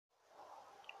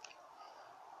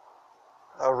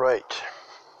All right.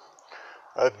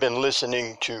 I've been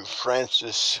listening to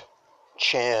Francis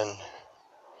Chan.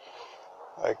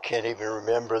 I can't even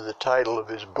remember the title of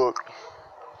his book.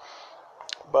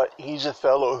 But he's a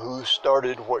fellow who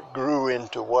started what grew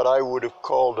into what I would have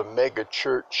called a mega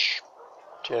church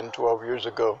 10, 12 years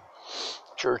ago.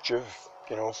 Church of,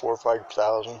 4,000 or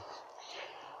 5,000.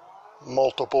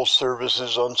 Multiple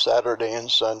services on Saturday and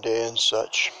Sunday and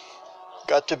such.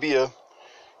 Got to be a,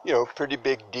 pretty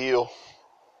big deal,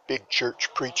 big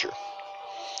church preacher.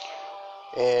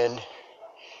 And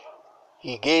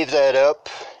he gave that up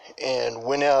and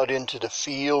went out into the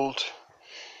field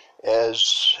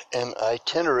as an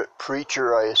itinerant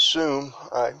preacher, I assume.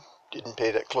 I didn't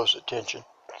pay that close attention.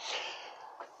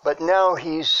 But now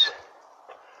he's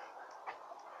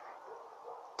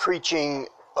preaching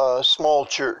a small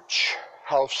church,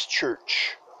 house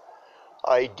church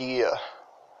idea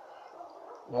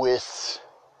with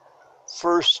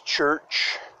First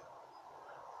Church,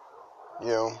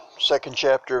 second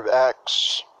chapter of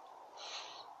Acts,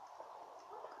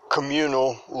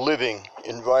 communal living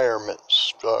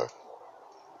environments,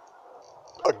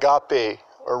 agape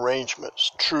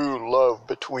arrangements, true love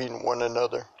between one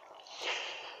another.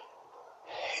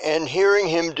 And hearing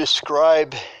him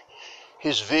describe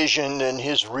his vision and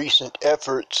his recent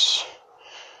efforts,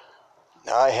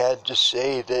 I had to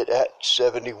say that at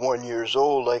 71 years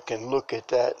old, I can look at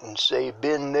that and say,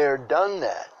 been there, done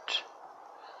that.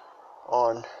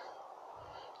 On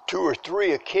 2 or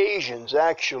 3 occasions,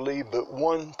 actually, but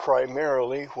one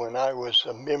primarily when I was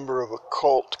a member of a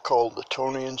cult called the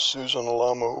Tony and Susan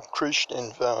Alamo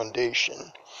Christian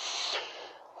Foundation,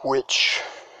 which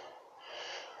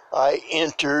I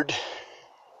entered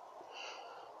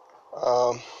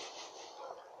about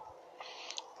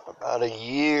a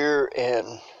year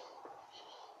and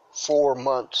 4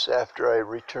 months after I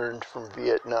returned from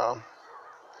Vietnam.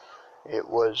 It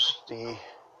was the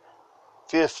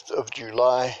 5th of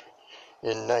July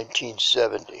in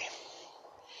 1970.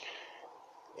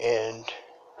 And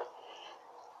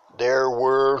there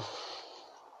were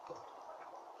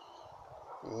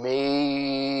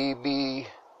maybe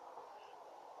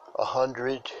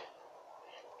 100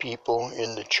 people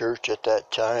in the church at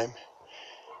that time.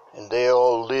 And they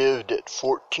all lived at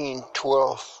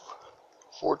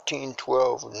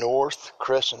 1412 North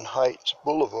Crescent Heights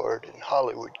Boulevard in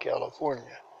Hollywood,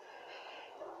 California.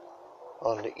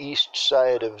 On the east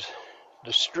side of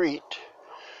the street,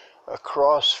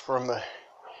 across from a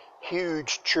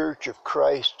huge Church of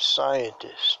Christ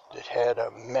Scientist that had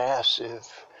a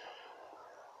massive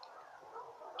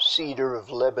cedar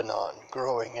of Lebanon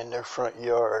growing in their front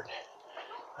yard.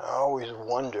 I always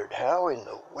wondered, how in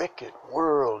the wicked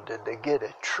world did they get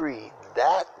a tree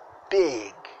that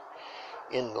big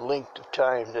in the length of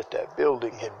time that that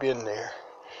building had been there?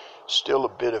 Still a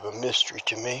bit of a mystery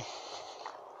to me.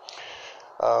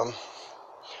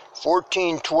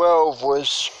 1412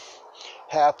 was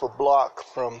half a block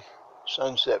from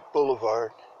Sunset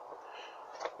Boulevard,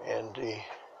 and the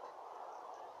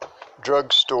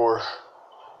drugstore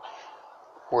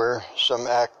where some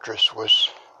actress was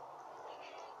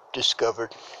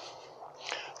discovered.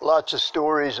 Lots of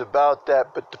stories about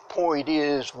that, but the point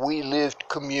is we lived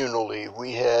communally.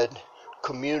 We had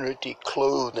community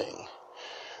clothing.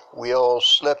 We all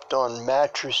slept on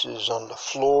mattresses on the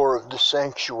floor of the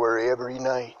sanctuary every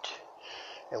night.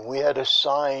 And we had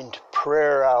assigned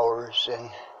prayer hours,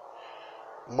 and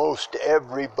most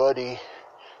everybody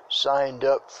signed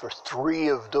up for 3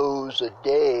 of those a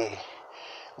day.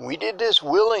 We did this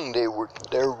willing. There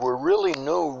were really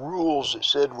no rules that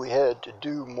said we had to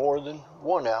do more than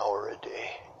 1 hour a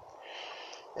day.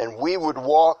 And we would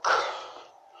walk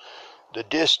the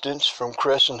distance from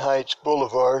Crescent Heights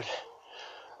Boulevard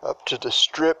up to the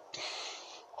Strip,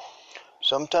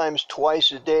 sometimes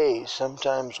twice a day,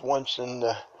 sometimes once in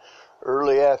the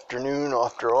early afternoon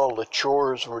after all the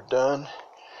chores were done.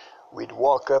 We'd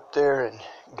walk up there and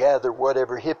gather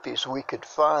whatever hippies we could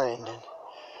find. And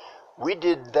we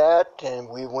did that, and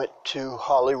we went to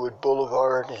Hollywood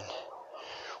Boulevard, and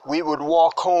we would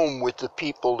walk home with the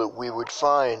people that we would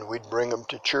find. We'd bring them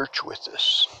to church with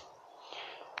us.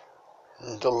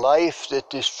 And the life that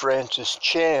this Francis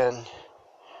Chan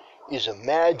is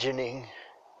imagining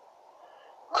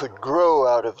could grow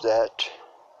out of that,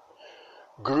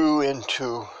 grew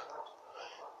into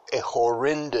a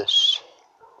horrendous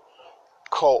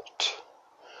cult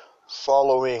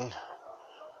following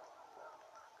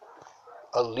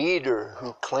a leader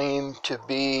who claimed to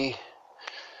be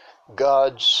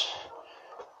God's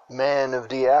man of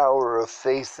the hour of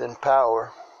faith and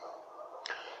power.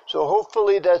 So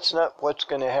hopefully that's not what's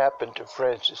going to happen to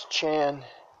Francis Chan.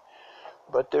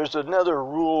 But there's another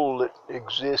rule that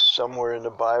exists somewhere in the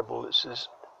Bible that says,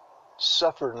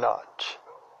 suffer not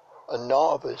a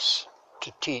novice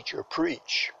to teach or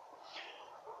preach.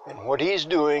 And what he's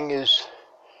doing is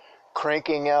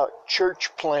cranking out church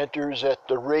planters at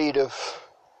the rate of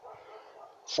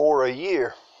 4 a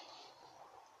year,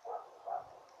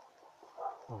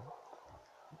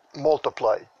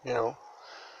 multiplied,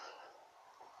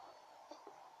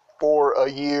 4 a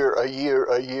year,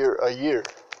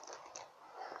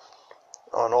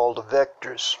 on all the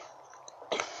vectors.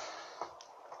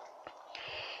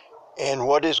 And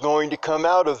what is going to come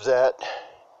out of that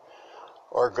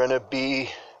are going to be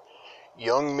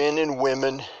young men and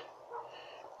women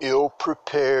ill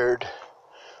prepared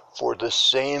for the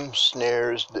same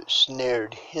snares that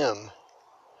snared him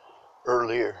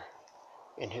earlier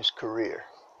in his career.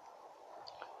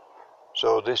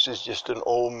 So this is just an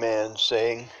old man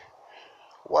saying,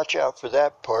 watch out for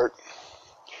that part,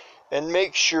 and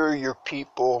make sure your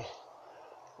people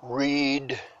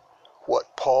read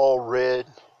what Paul read,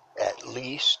 at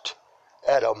least.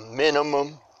 At a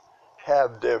minimum,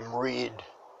 have them read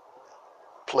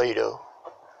Plato.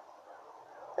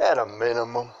 At a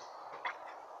minimum.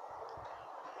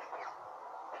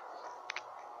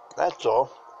 That's all.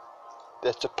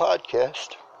 That's a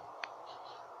podcast.